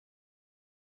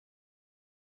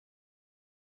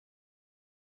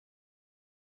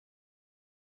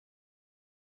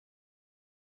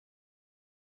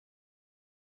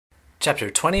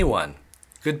Chapter 21.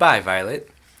 Goodbye, Violet.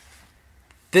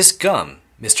 This gum,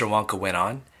 Mr. Wonka went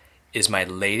on, is my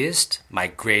latest, my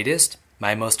greatest,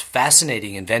 my most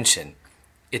fascinating invention.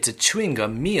 It's a chewing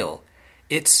gum meal.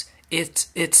 It's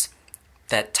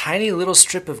that tiny little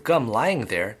strip of gum lying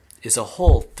there is a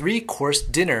whole 3-course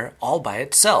dinner all by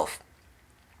itself.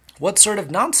 What sort of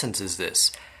nonsense is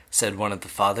this? Said one of the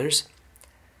fathers.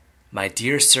 My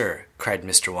dear sir, cried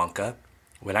Mr. Wonka,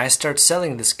 when I start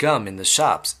selling this gum in the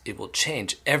shops, it will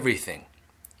change everything.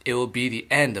 It will be the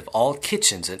end of all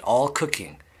kitchens and all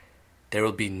cooking. There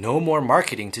will be no more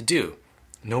marketing to do,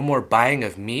 no more buying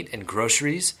of meat and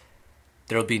groceries.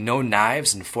 There will be no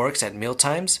knives and forks at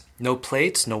mealtimes, no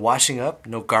plates, no washing up,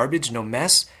 no garbage, no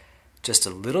mess, just a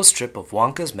little strip of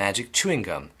Wonka's magic chewing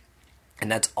gum.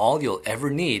 And that's all you'll ever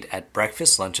need at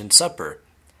breakfast, lunch, and supper.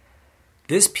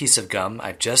 This piece of gum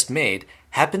I've just made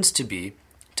happens to be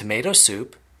tomato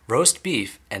soup, roast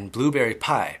beef, and blueberry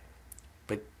pie.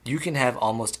 But you can have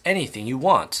almost anything you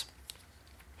want.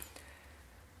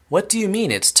 What do you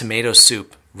mean it's tomato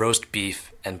soup, roast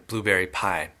beef, and blueberry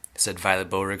pie? Said Violet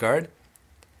Beauregard.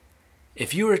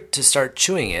 If you were to start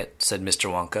chewing it, said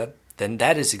Mr. Wonka, then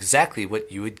that is exactly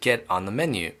what you would get on the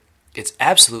menu. It's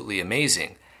absolutely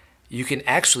amazing. You can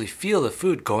actually feel the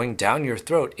food going down your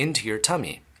throat into your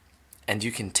tummy. And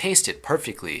you can taste it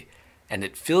perfectly. And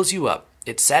it fills you up.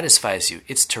 It satisfies you.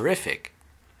 It's terrific.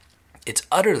 It's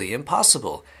utterly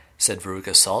impossible, said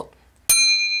Veruca Salt.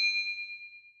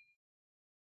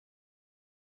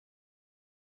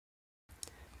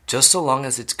 Just so long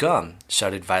as it's gum,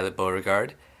 shouted Violet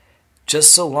Beauregard.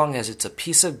 Just so long as it's a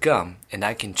piece of gum and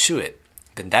I can chew it,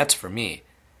 then that's for me.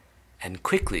 And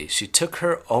quickly she took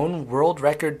her own world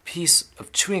record piece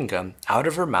of chewing gum out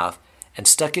of her mouth and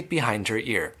stuck it behind her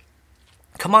ear.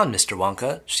 Come on, Mr.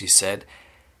 Wonka, she said.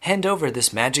 Hand over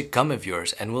this magic gum of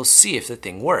yours and we'll see if the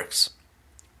thing works.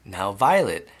 Now,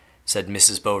 Violet, said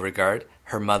Mrs. Beauregard,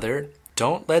 her mother,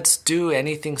 don't let's do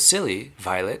anything silly,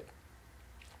 Violet.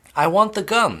 I want the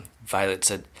gum, Violet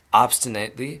said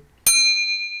obstinately.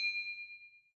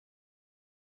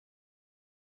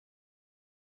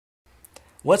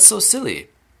 What's so silly?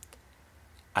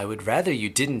 I would rather you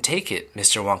didn't take it,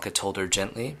 Mr. Wonka told her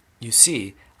gently. You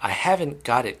see, I haven't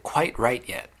got it quite right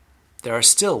yet. There are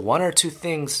still 1 or 2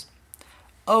 things.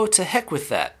 Oh, to heck with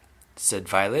that, said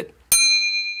Violet.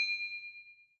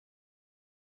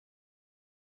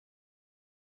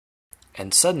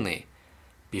 And suddenly,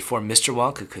 before Mr.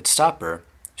 Wonka could stop her,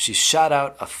 she shot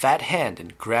out a fat hand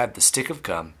and grabbed the stick of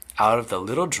gum out of the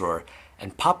little drawer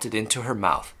and popped it into her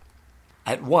mouth.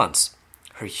 At once,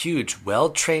 her huge,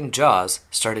 well-trained jaws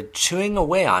started chewing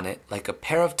away on it like a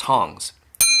pair of tongs.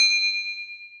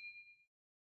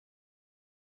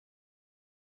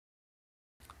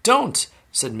 Don't,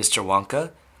 said Mr.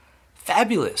 Wonka.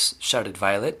 Fabulous, shouted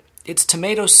Violet. It's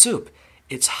tomato soup.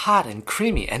 It's hot and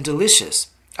creamy and delicious.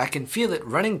 I can feel it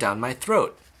running down my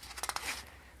throat.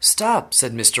 Stop,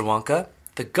 said Mr. Wonka.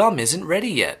 The gum isn't ready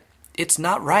yet. It's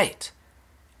not right.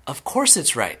 Of course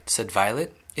it's right, said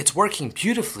Violet. It's working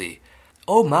beautifully.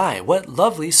 Oh my, what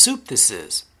lovely soup this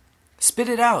is. Spit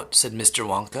it out, said Mr.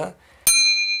 Wonka.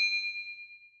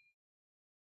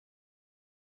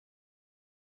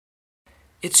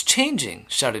 It's changing,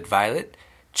 shouted Violet,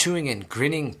 chewing and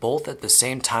grinning both at the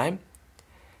same time.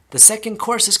 The second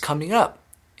course is coming up.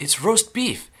 It's roast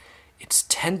beef. It's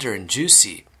tender and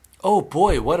juicy. Oh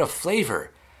boy, what a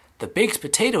flavor. The baked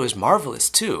potato is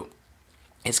marvelous too.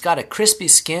 It's got a crispy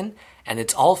skin and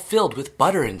it's all filled with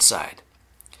butter inside.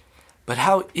 But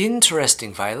how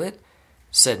interesting, Violet,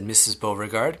 said Mrs.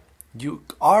 Beauregard. You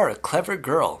are a clever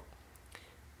girl.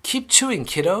 Keep chewing,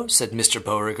 kiddo, said Mr.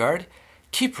 Beauregard.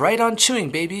 Keep right on chewing,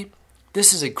 baby.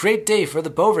 This is a great day for the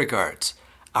Beauregards.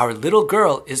 Our little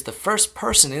girl is the first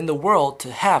person in the world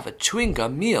to have a chewing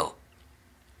gum meal.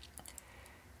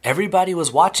 Everybody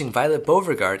was watching Violet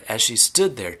Beauregard as she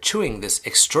stood there chewing this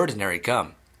extraordinary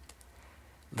gum.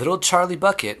 Little Charlie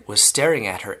Bucket was staring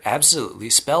at her absolutely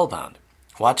spellbound,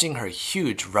 watching her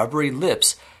huge rubbery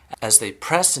lips as they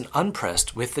pressed and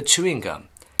unpressed with the chewing gum.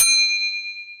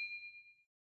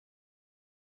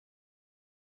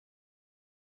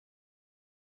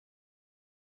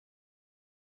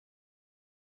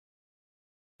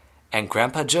 And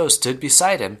Grandpa Joe stood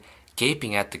beside him,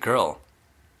 gaping at the girl.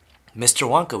 Mr.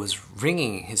 Wonka was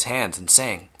wringing his hands and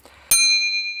saying,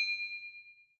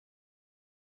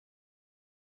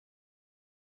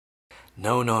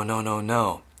 No, no, no, no,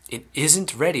 no. It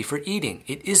isn't ready for eating.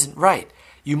 It isn't right.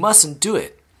 You mustn't do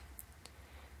it.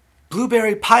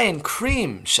 Blueberry pie and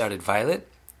cream, shouted Violet.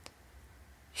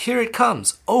 Here it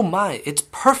comes. Oh my, it's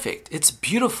perfect. It's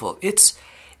beautiful. It's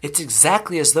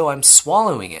exactly as though I'm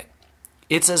swallowing it.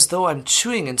 It's as though I'm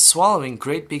chewing and swallowing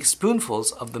great big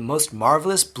spoonfuls of the most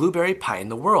marvelous blueberry pie in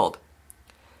the world."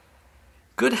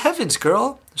 "Good heavens,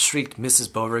 girl!" shrieked Mrs.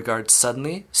 Beauregard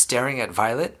suddenly, staring at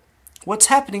Violet. "What's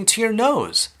happening to your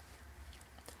nose?"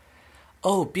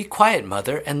 "Oh, be quiet,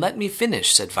 Mother, and let me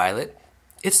finish," said Violet.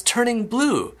 "It's turning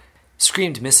blue,"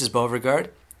 screamed Mrs. Beauregard.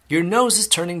 "Your nose is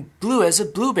turning blue as a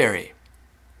blueberry."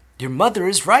 "Your mother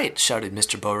is right," shouted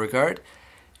Mr. Beauregard.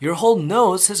 "Your whole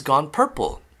nose has gone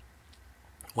purple."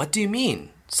 "What do you mean?"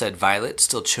 said Violet,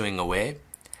 still chewing away.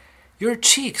 "Your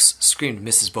cheeks," screamed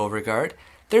Mrs. Beauregard.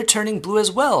 "They're turning blue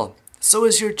as well. So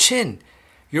is your chin.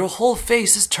 Your whole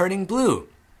face is turning blue."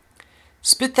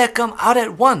 "Spit that gum out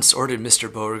at once," ordered Mr.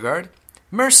 Beauregard.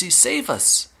 "Mercy, save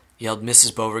us!" yelled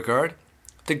Mrs. Beauregard.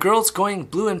 "The girl's going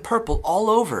blue and purple all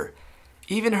over.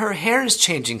 Even her hair is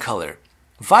changing color.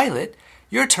 Violet,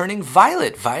 you're turning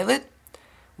violet, Violet.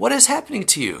 What is happening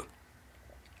to you?"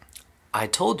 "I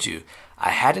told you I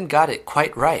hadn't got it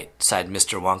quite right," sighed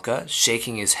Mr. Wonka,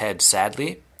 shaking his head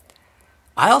sadly.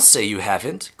 "I'll say you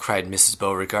haven't," cried Mrs.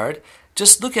 Beauregard.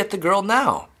 "Just look at the girl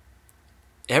now."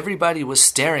 Everybody was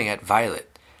staring at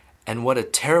Violet, and what a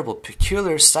terrible,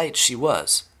 peculiar sight she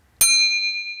was.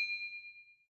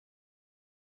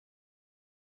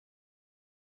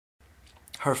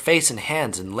 Her face and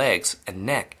hands and legs and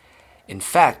neck, in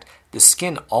fact, the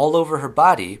skin all over her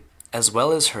body, as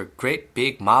well as her great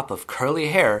big mop of curly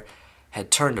hair, had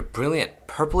turned a brilliant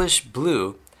purplish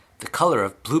blue, the color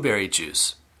of blueberry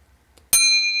juice.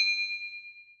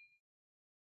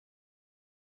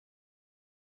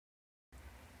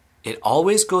 "It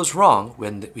always goes wrong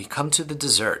when we come to the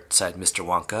dessert," sighed Mr.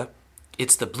 Wonka.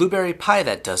 "It's the blueberry pie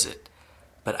that does it.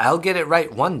 But I'll get it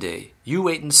right one day. You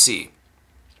wait and see."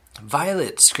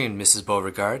 "Violet," screamed Mrs.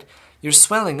 Beauregard, "you're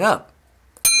swelling up."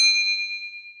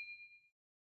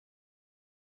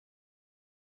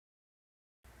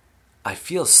 "I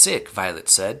feel sick," Violet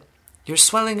said. "You're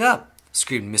swelling up,"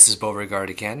 screamed Mrs.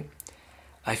 Beauregard again.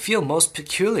 "I feel most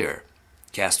peculiar,"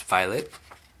 gasped Violet.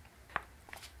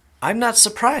 "I'm not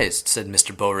surprised," said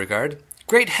Mr. Beauregard.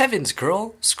 "Great heavens,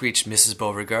 girl!" screeched Mrs.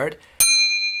 Beauregard.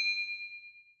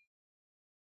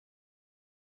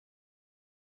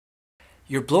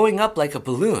 "You're blowing up like a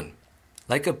balloon."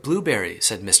 "Like a blueberry,"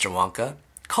 said Mr. Wonka.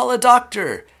 "Call a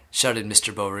doctor!" shouted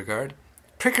Mr. Beauregard.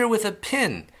 "Prick her with a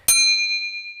pin!"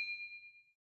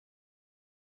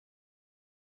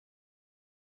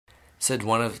 said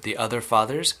one of the other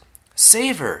fathers.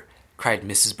 "Save her!" cried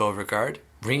Mrs. Beauregard,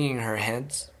 wringing her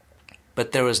hands.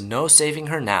 But there was no saving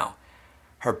her now.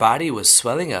 Her body was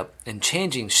swelling up and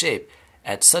changing shape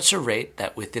at such a rate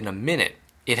that within a minute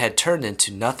it had turned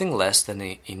into nothing less than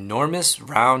an enormous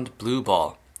round blue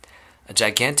ball, a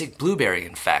gigantic blueberry,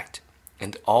 in fact,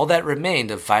 and all that remained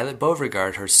of Violet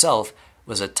Beauregard herself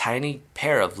was a tiny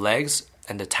pair of legs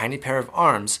and a tiny pair of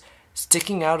arms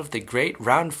sticking out of the great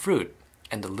round fruit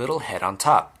and a little head on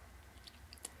top.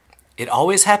 "It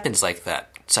always happens like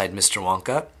that," sighed Mr.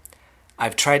 Wonka.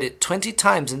 "I've tried it 20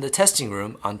 times in the testing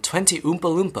room on 20 Oompa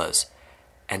Loompas,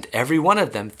 and every one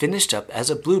of them finished up as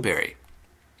a blueberry.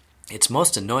 It's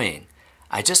most annoying.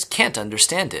 I just can't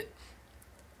understand it."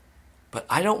 "But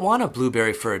I don't want a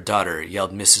blueberry for a daughter,"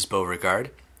 yelled Mrs.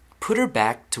 Beauregard. "Put her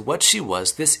back to what she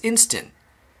was this instant."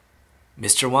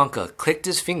 Mr. Wonka clicked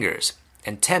his fingers,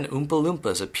 and 10 Oompa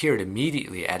Loompas appeared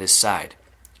immediately at his side.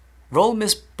 "Roll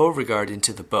Miss Beauregard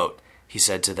into the boat," he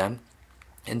said to them,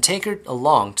 "and take her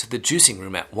along to the juicing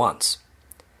room at once."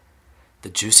 "The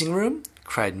juicing room?"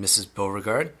 cried Mrs.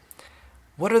 Beauregard.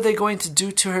 "What are they going to do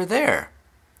to her there?"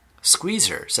 "Squeeze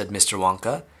her," said Mr.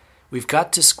 Wonka. "We've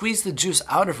got to squeeze the juice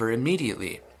out of her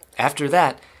immediately. After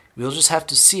that, we'll just have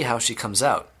to see how she comes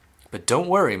out. But don't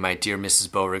worry, my dear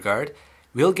Mrs. Beauregard.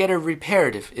 We'll get her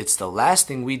repaired if it's the last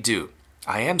thing we do.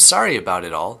 I am sorry about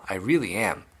it all. I really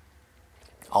am."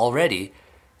 Already,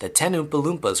 the 10 Oompa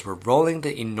Loompas were rolling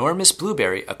the enormous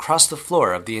blueberry across the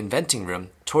floor of the inventing room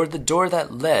toward the door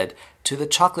that led to the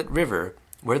chocolate river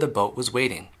where the boat was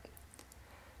waiting.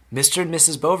 Mr. and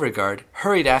Mrs. Beauregard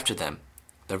hurried after them.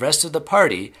 The rest of the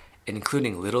party,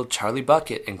 including little Charlie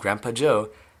Bucket and Grandpa Joe,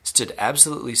 stood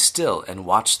absolutely still and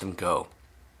watched them go.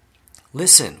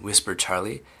 "Listen," whispered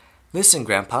Charlie. "Listen,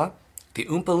 Grandpa. The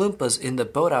Oompa Loompas in the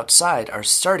boat outside are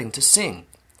starting to sing."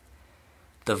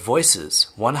 The voices,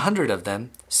 100 of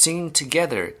them, singing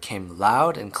together, came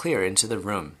loud and clear into the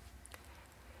room.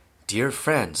 "Dear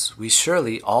friends, we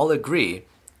surely all agree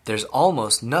there's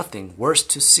almost nothing worse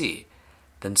to see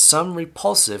than some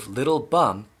repulsive little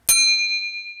bum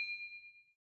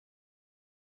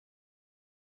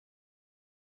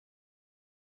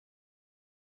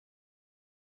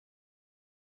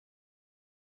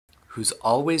who's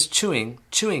always chewing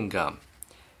gum.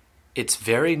 It's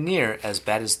very near as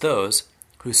bad as those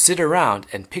who sit around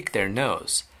and pick their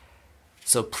nose.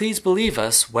 So please believe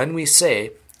us when we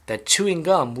say that chewing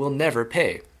gum will never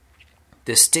pay.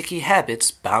 The sticky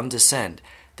habit's bound to send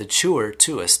the chewer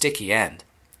to a sticky end.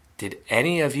 Did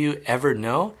any of you ever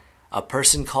know a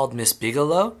person called Miss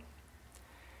Bigelow?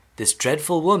 This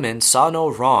dreadful woman saw no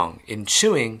wrong in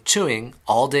chewing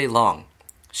all day long.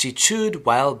 She chewed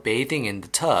while bathing in the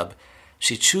tub.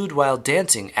 She chewed while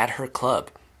dancing at her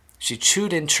club. She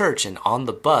chewed in church and on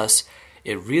the bus.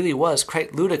 It really was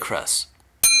quite ludicrous.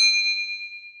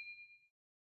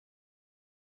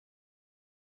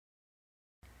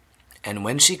 And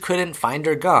when she couldn't find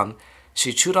her gum,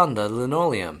 she chewed on the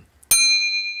linoleum.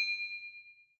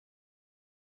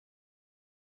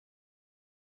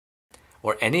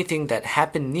 Or anything that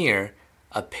happened near,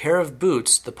 a pair of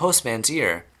boots, the postman's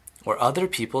ear, or other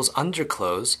people's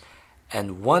underclothes,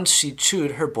 and once she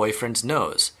chewed her boyfriend's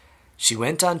nose. She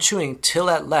went on chewing till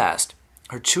at last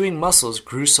her chewing muscles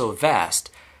grew so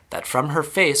vast that from her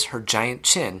face her giant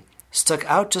chin stuck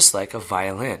out just like a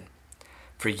violin.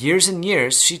 For years and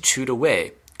years she chewed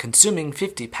away, consuming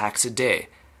 50 packs a day,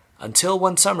 until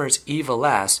one summer's eve,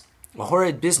 alas, a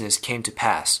horrid business came to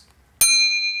pass.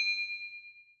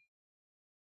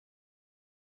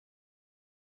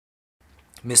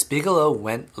 Miss Bigelow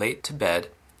went late to bed.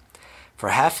 For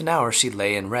half an hour she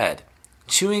lay and read,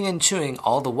 chewing and chewing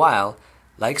all the while,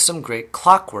 like some great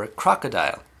clockwork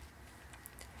crocodile.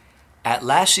 At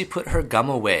last she put her gum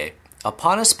away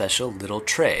upon a special little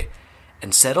tray,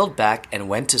 and settled back and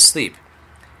went to sleep.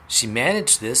 She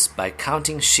managed this by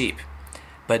counting sheep.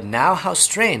 But now how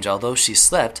strange, although she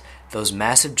slept, those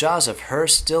massive jaws of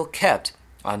hers still kept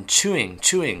on chewing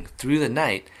through the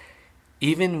night,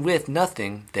 even with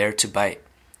nothing there to bite.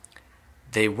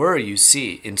 They were, you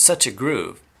see, in such a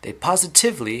groove, they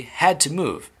positively had to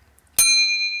move.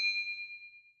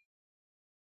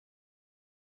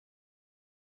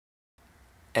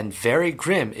 And very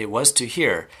grim it was to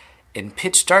hear, in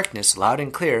pitch darkness loud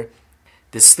and clear,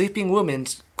 the sleeping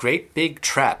woman's great big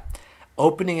trap,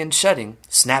 opening and shutting,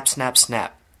 snap, snap,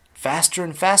 snap, faster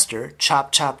and faster,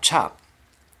 chop, chop, chop.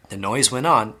 The noise went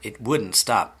on, it wouldn't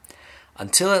stop,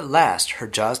 until at last her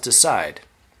jaws decide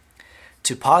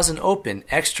to pause and open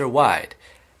extra wide,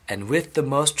 and with the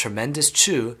most tremendous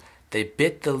chew, they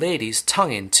bit the lady's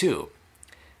tongue in two.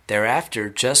 Thereafter,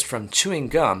 just from chewing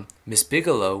gum, Miss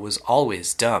Bigelow was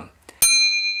always dumb.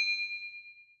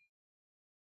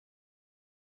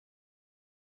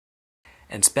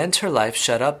 And spent her life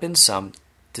shut up in some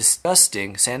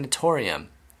disgusting sanatorium.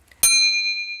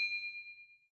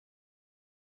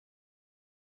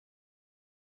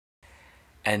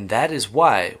 And that is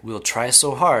why we'll try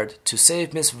so hard to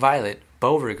save Miss Violet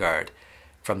Beauregard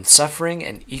from suffering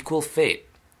an equal fate.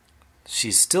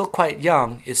 She's still quite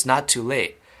young, it's not too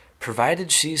late.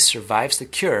 Provided she survives the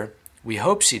cure, we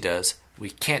hope she does,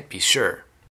 we can't be sure.